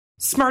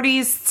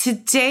Smarties,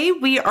 today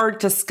we are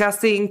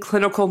discussing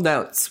clinical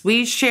notes.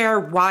 We share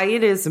why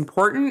it is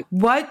important,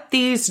 what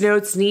these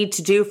notes need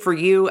to do for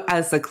you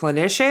as a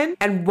clinician,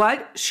 and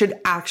what should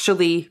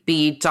actually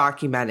be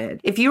documented.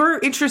 If you are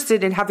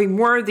interested in having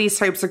more of these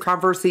types of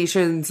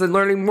conversations and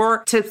learning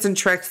more tips and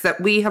tricks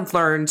that we have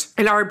learned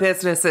in our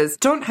businesses,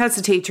 don't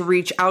hesitate to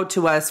reach out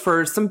to us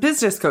for some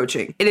business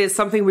coaching. It is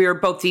something we are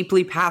both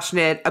deeply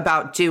passionate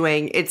about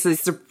doing. It's a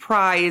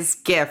surprise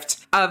gift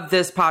of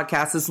this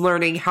podcast, is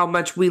learning how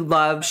much we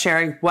love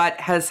sharing what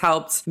has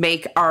helped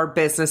make our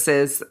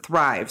businesses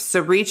thrive.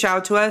 So reach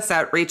out to us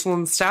at Rachel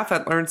and Steph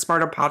at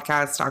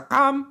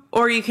learnsmarterpodcast.com,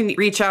 or you can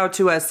reach out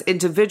to us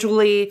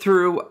individually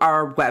through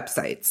our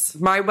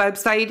websites. My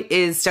website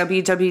is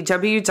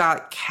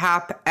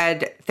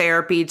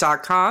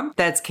www.capedtherapy.com.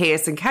 That's K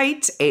as in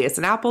kite, A as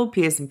in apple,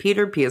 P as in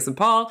Peter, P as in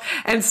Paul.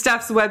 And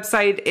Steph's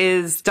website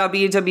is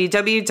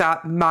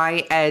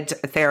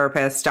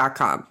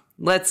www.myedtherapist.com.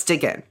 Let's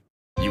dig in.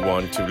 You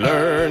want to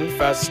learn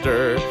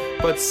faster,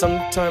 but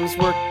sometimes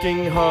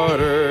working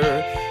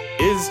harder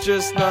is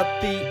just not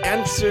the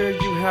answer.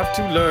 You have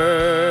to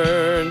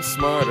learn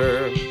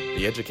smarter.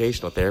 The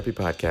Educational Therapy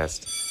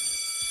Podcast.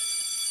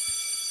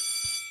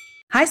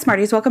 Hi,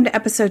 Smarties. Welcome to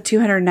episode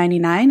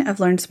 299 of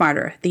Learn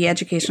Smarter, the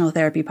Educational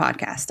Therapy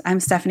Podcast. I'm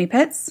Stephanie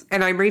Pitts.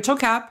 And I'm Rachel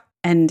Kapp.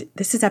 And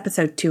this is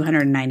episode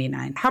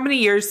 299. How many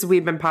years have we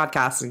been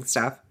podcasting,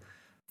 Steph?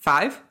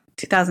 5?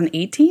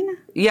 2018?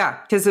 Yeah,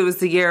 because it was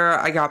the year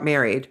I got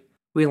married.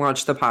 We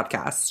launched the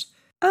podcast.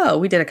 Oh,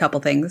 we did a couple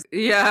things.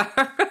 Yeah.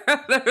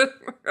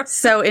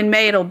 So in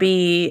May, it'll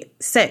be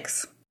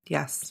 6.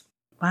 Yes.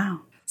 Wow.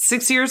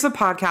 6 years of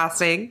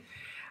podcasting.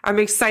 I'm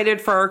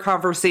excited for our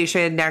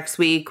conversation next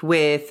week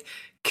with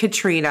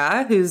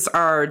Katrina, who's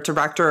our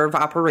Director of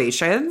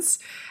Operations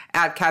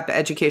at CAP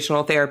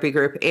Educational Therapy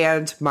Group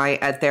and my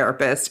ed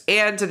therapist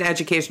and an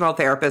educational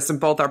therapist in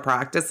both our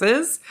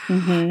practices.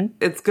 Mm-hmm.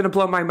 It's going to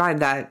blow my mind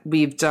that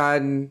we've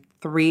done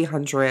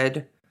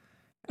 300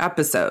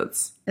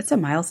 episodes. It's a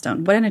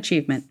milestone. What an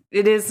achievement.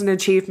 It is an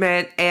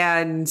achievement.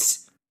 And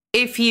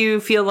if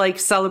you feel like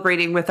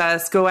celebrating with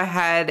us, go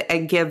ahead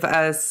and give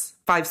us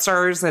 5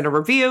 stars and a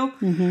review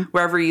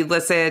wherever you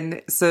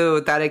listen so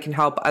that it can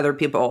help other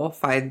people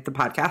find the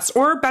podcast.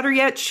 Or better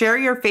yet, share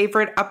your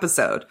favorite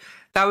episode.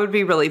 That would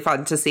be really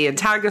fun to see. And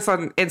tag us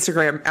on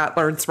Instagram at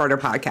Learn Smarter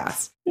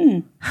Podcast.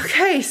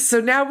 Okay, so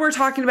now we're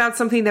talking about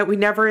something that we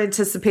never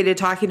anticipated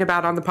talking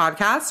about on the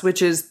podcast,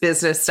 which is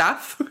business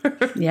stuff.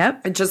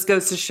 Yep. It just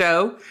goes to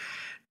show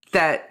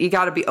that you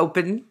got to be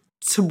open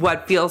to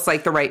what feels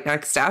like the right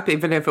next step,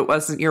 even if it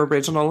wasn't your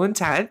original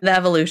intent. The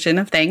evolution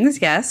of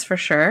things, yes, for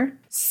sure.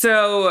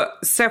 So,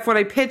 Steph, when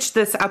I pitched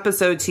this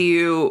episode to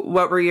you,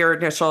 what were your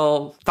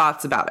initial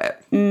thoughts about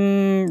it?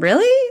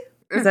 Really?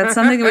 Is that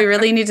something that we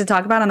really need to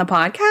talk about on the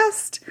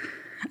podcast?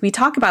 We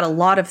talk about a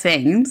lot of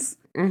things.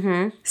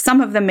 Mm-hmm.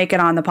 Some of them make it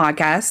on the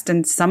podcast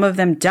and some of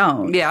them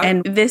don't. Yeah.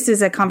 And this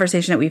is a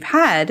conversation that we've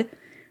had.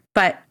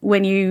 But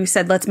when you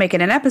said, let's make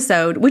it an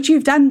episode, which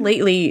you've done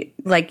lately,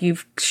 like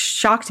you've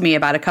shocked me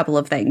about a couple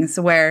of things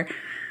where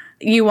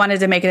you wanted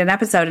to make it an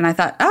episode. And I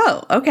thought,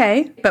 oh,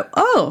 okay. But,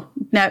 no,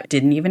 it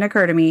didn't even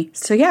occur to me.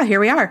 So yeah,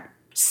 here we are.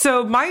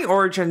 So my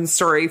origin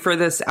story for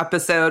this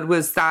episode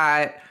was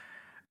that,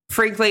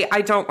 frankly,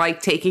 I don't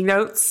like taking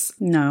notes.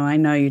 No, I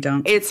know you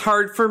don't. It's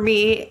hard for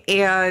me,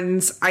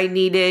 and I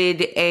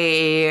needed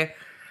a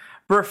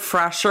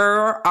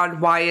refresher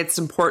on why it's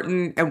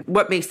important and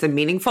what makes them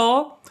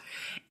meaningful.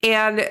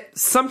 And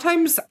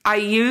sometimes I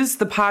use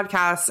the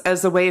podcast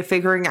as a way of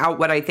figuring out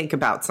what I think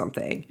about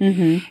something.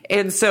 Mm-hmm.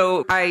 And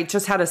so I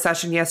just had a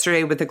session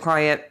yesterday with a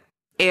client,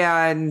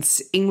 and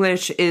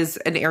English is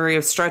an area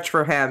of stretch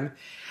for him.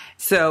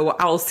 So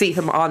I'll see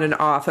him on and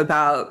off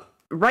about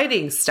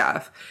writing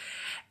stuff.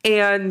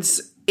 And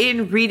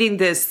in reading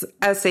this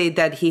essay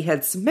that he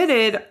had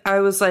submitted, I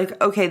was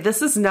like, okay,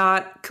 this is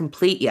not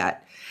complete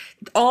yet.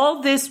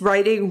 All this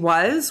writing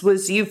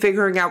was you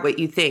figuring out what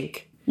you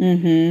think.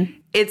 Mm-hmm.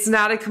 It's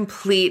not a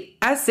complete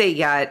essay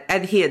yet.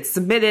 And he had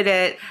submitted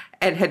it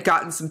and had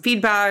gotten some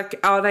feedback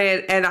on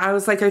it. And I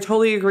was like, I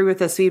totally agree with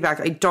this feedback.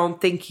 I don't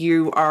think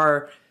you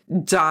are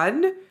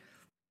done.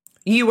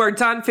 You are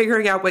done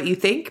figuring out what you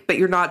think, but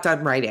you're not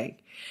done writing.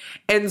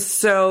 And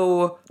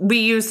so we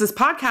use this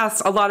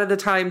podcast a lot of the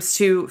times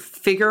to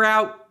figure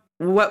out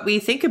what we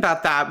think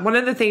about that. One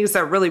of the things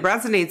that really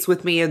resonates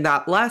with me in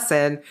that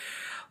lesson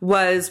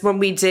was when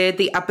we did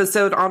the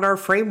episode on our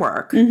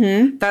framework.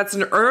 Mm-hmm. That's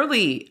an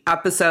early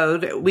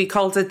episode. We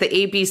called it the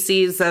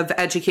ABCs of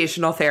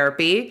Educational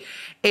Therapy.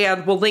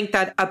 And we'll link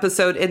that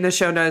episode in the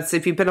show notes.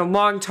 If you've been a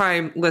long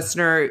time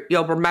listener,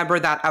 you'll remember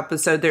that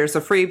episode. There's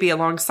a freebie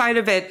alongside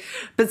of it.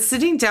 But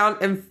sitting down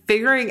and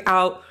figuring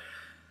out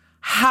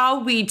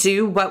how we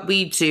do what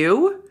we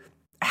do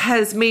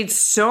has made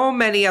so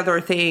many other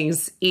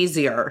things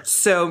easier.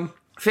 So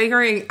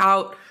figuring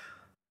out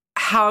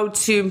how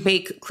to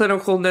make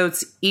clinical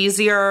notes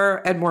easier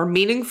and more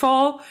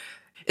meaningful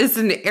is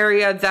an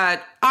area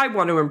that I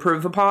want to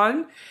improve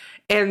upon.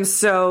 And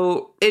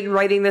so in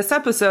writing this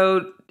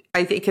episode,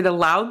 I think it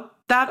allowed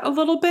that a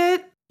little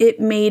bit. It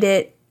made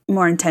it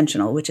more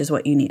intentional, which is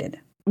what you needed.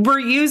 We're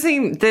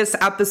using this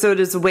episode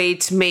as a way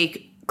to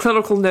make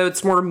clinical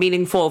notes more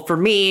meaningful for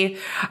me.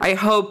 I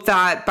hope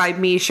that by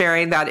me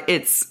sharing that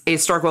it's a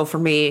struggle for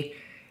me,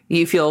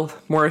 you feel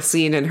more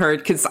seen and heard,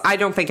 because I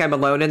don't think I'm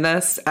alone in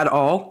this at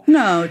all.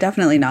 No,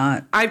 definitely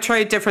not. I've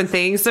tried different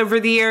things over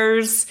the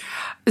years.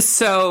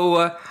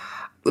 So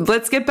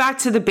let's get back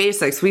to the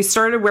basics. We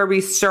started where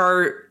we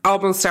start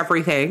almost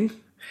everything.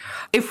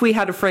 If we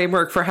had a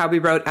framework for how we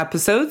wrote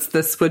episodes,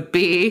 this would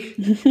be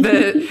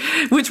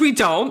which we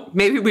don't.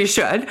 Maybe we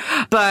should.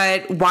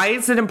 But why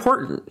is it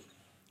important?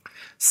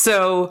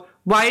 So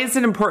why is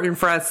it important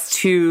for us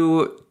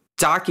to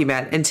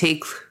document and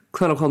take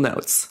clinical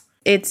notes?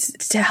 It's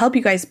to help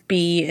you guys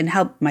be, and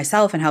help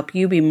myself and help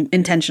you be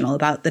intentional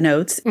about the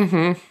notes.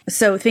 Mm-hmm.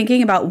 So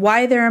thinking about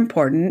why they're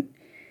important,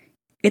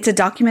 it's a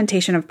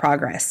documentation of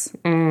progress.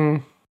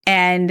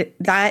 And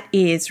that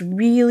is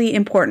really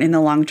important in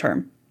the long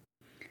term.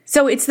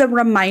 So it's the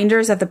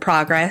reminders of the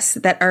progress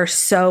that are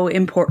so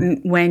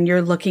important when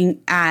you're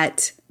looking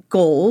at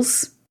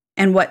goals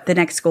and what the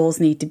next goals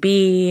need to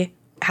be,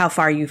 how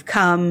far you've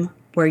come,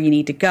 where you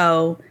need to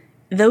go.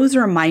 Those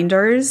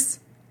reminders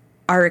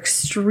are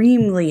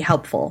extremely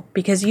helpful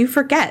because you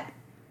forget.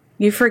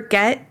 You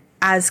forget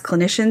as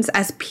clinicians,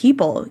 as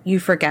people, you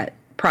forget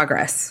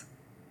progress.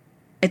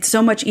 It's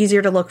so much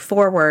easier to look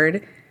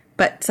forward,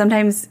 but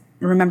sometimes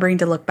remembering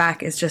to look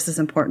back is just as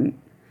important.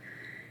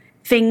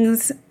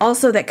 Things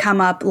also that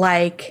come up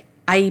like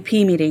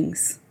IEP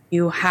meetings.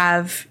 You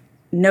have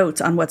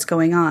notes on what's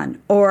going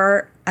on.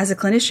 Or as a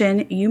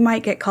clinician, you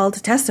might get called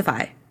to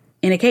testify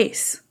in a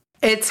case.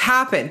 It's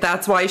happened.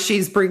 That's why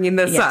she's bringing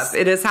this up.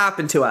 It has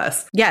happened to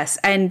us. Yes.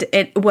 And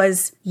it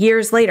was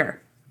years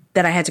later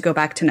that I had to go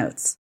back to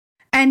notes.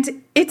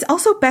 And it's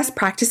also best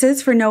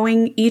practices for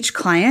knowing each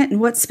client and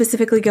what's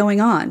specifically going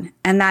on.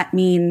 And that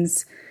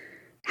means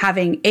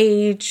having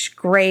age,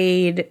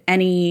 grade,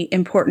 any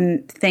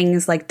important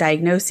things like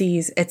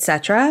diagnoses,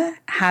 etc.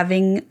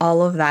 Having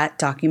all of that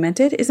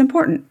documented is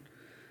important.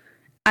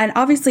 And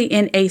obviously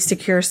in a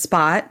secure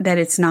spot that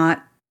it's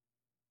not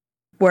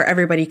where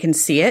everybody can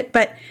see it,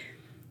 but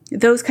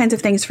those kinds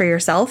of things for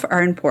yourself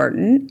are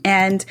important.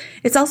 And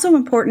it's also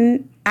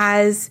important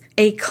as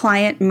a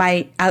client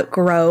might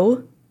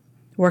outgrow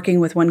working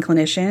with one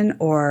clinician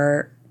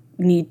or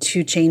need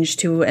to change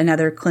to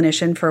another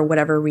clinician for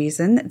whatever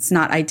reason. It's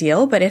not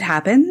ideal, but it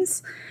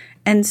happens.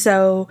 And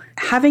so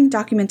having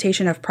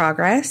documentation of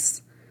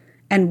progress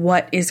and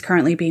what is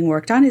currently being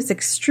worked on is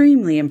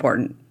extremely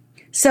important.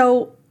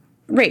 So,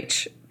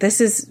 Rach, this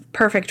is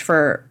perfect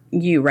for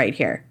you right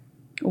here.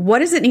 What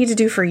does it need to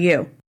do for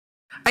you?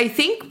 I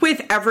think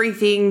with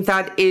everything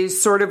that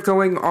is sort of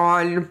going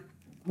on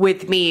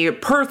with me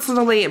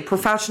personally and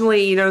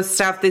professionally, you know,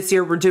 Steph, this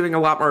year we're doing a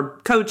lot more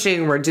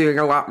coaching, we're doing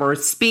a lot more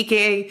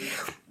speaking.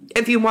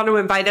 If you want to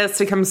invite us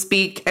to come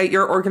speak at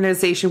your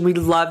organization, we'd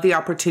love the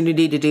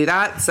opportunity to do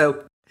that.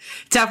 So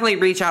definitely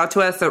reach out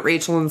to us at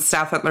Rachel and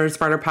Steph at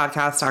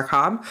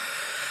LearnSmarterPodcast.com.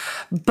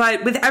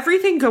 But with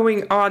everything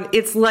going on,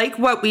 it's like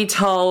what we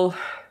tell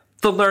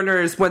the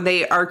learners when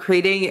they are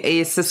creating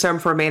a system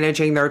for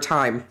managing their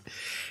time.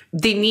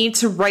 They need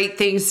to write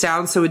things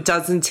down so it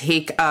doesn't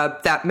take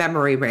up that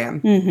memory RAM.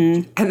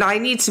 Mm-hmm. And I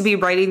need to be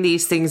writing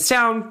these things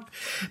down,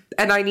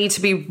 and I need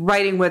to be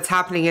writing what's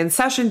happening in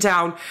session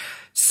down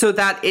so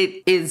that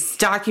it is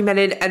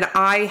documented and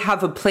I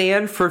have a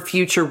plan for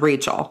future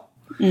Rachel.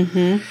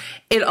 Mm-hmm.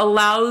 It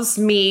allows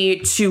me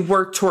to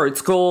work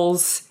towards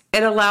goals.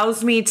 It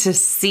allows me to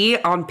see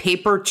on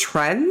paper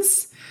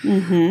trends.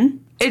 Mm-hmm.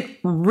 It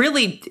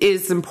really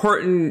is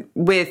important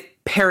with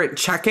parent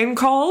check-in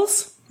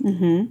calls.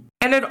 Mm-hmm.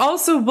 And it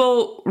also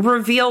will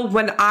reveal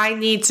when I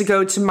need to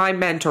go to my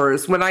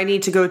mentors, when I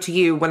need to go to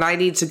you, when I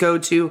need to go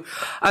to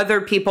other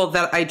people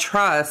that I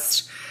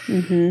trust,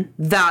 mm-hmm.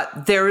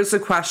 that there is a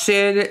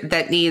question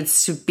that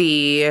needs to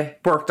be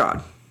worked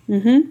on.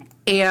 Mm-hmm.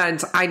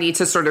 And I need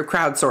to sort of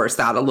crowdsource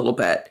that a little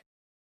bit.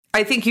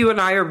 I think you and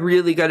I are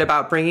really good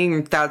about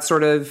bringing that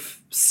sort of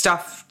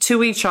stuff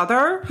to each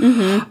other.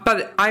 Mm-hmm.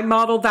 But I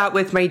model that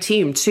with my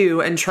team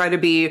too and try to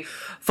be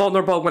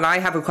vulnerable when I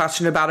have a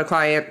question about a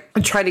client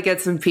and try to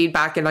get some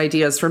feedback and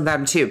ideas from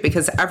them too,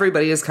 because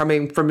everybody is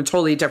coming from a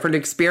totally different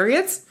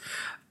experience.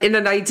 In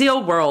an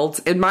ideal world,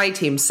 in my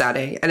team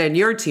setting and in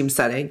your team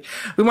setting,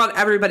 we want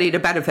everybody to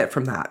benefit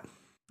from that.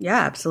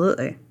 Yeah,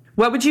 absolutely.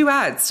 What would you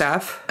add,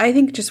 Steph? I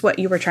think just what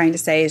you were trying to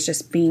say is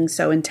just being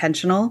so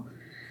intentional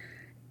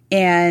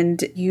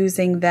and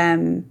using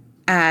them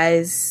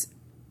as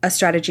a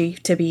strategy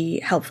to be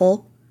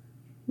helpful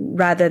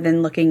rather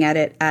than looking at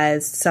it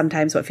as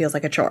sometimes what feels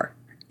like a chore.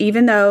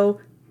 Even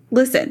though,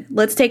 listen,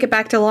 let's take it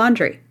back to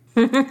laundry.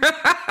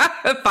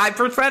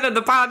 5% of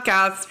the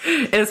podcast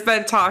is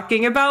spent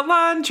talking about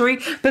laundry.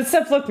 But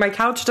Steph, look, my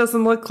couch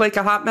doesn't look like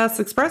a Hot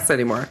Mess Express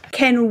anymore.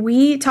 Can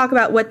we talk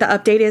about what the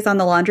update is on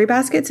the laundry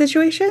basket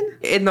situation?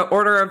 In the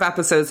order of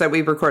episodes that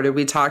we've recorded,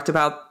 we talked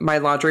about my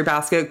laundry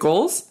basket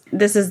goals.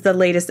 This is the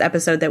latest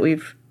episode that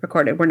we've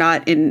recorded. We're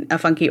not in a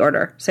funky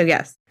order. So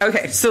yes.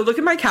 Okay, so look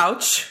at my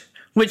couch,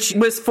 which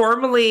was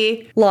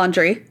formerly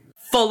laundry.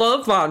 full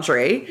of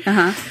laundry.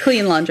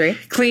 Clean laundry.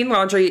 Clean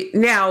laundry.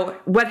 Now,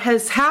 what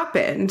has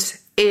happened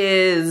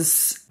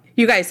is...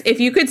 You guys, if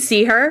you could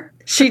see her,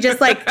 she just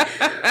like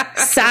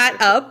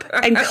sat up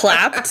and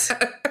clapped.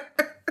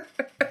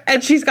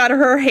 And she's got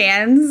her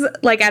hands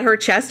like at her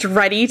chest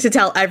ready to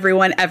tell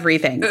everyone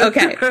everything.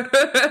 Okay.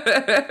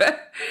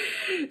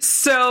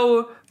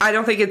 So I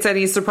don't think it's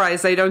any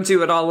surprise I don't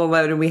do it all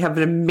alone. And we have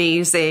an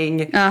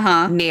amazing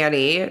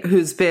nanny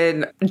who's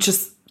been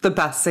just the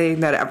best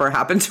thing that ever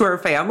happened to our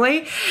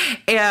family.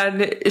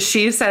 And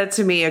she said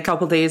to me a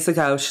couple days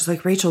ago, she's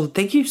like, Rachel,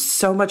 thank you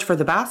so much for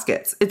the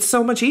baskets. It's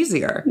so much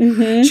easier.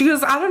 She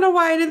goes, I don't know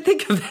why I didn't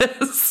think of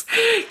this.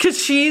 Because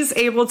she's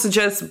able to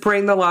just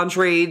bring the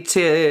laundry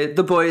to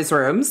the boys'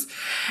 rooms.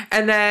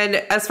 And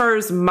then as far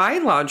as my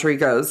laundry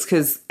goes,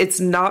 because it's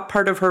not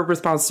part of her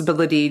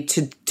responsibility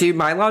to do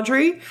my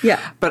laundry. Yeah.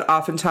 But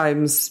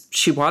oftentimes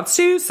she wants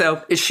to.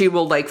 So she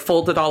will like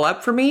fold it all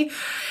up for me.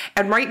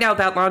 And right now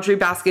that laundry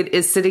basket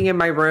is sitting in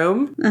my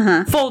room,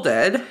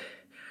 folded,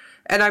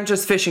 and I'm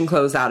just fishing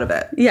clothes out of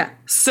it. Yeah.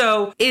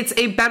 So it's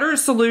a better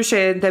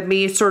solution than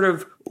me sort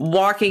of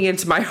walking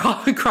into my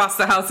across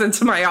the house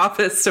into my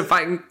office to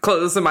find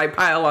clothes in my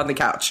pile on the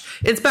couch.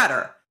 It's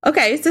better.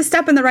 Okay, it's a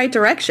step in the right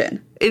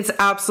direction. It's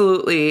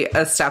absolutely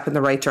a step in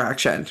the right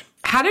direction.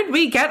 How did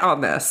we get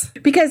on this?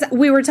 Because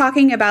we were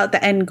talking about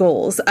the end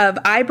goals of,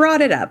 I brought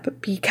it up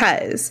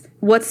because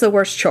what's the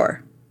worst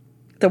chore?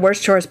 The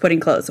worst chore is putting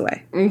clothes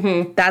away.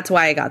 That's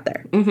why I got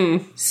there.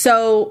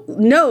 So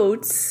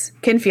notes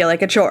can feel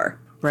like a chore.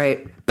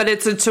 Right. But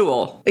it's a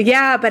tool.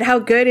 Yeah, but how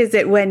good is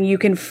it when you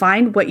can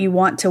find what you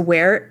want to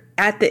wear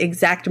at the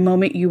exact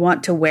moment you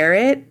want to wear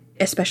it,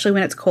 especially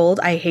when it's cold?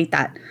 I hate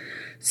that.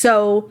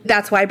 So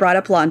that's why I brought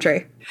up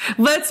laundry.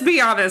 Let's be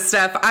honest,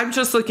 Steph. I'm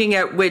just looking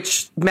at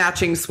which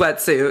matching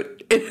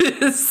sweatsuit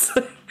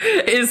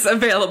is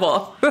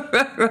available.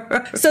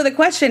 So the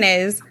question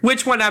is,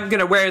 which one I'm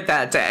going to wear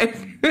that day.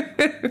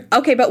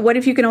 Okay, but what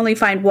if you can only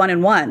find one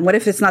and one? What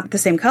if it's not the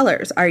same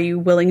colors? Are you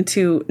willing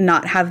to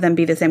not have them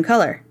be the same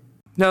color?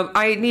 No,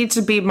 I need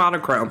to be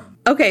monochrome.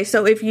 Okay,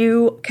 so if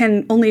you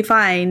can only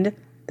find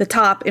the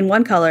top in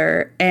one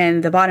color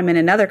and the bottom in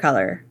another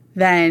color,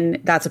 then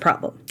that's a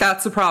problem.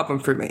 That's a problem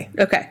for me.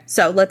 Okay,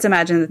 so let's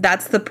imagine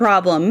that's the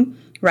problem,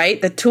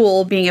 right? The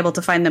tool being able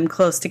to find them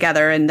close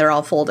together and they're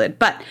all folded.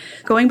 But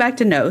going back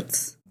to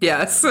notes.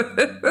 Yes.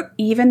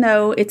 Even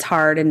though it's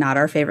hard and not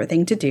our favorite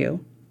thing to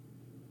do,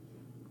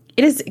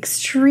 it is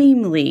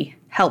extremely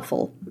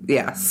helpful.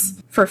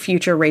 Yes. For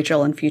future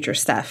Rachel and future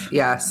Steph.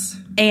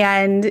 Yes.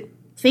 And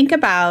think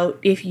about,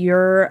 if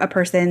you're a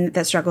person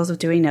that struggles with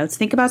doing notes,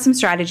 think about some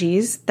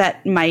strategies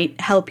that might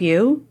help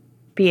you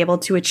be able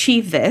to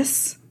achieve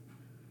this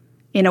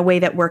in a way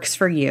that works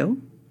for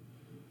you,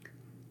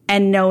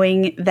 and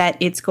knowing that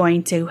it's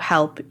going to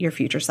help your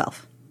future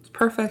self.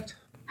 Perfect.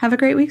 Have a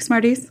great week,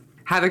 Smarties.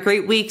 Have a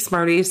great week,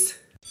 Smarties.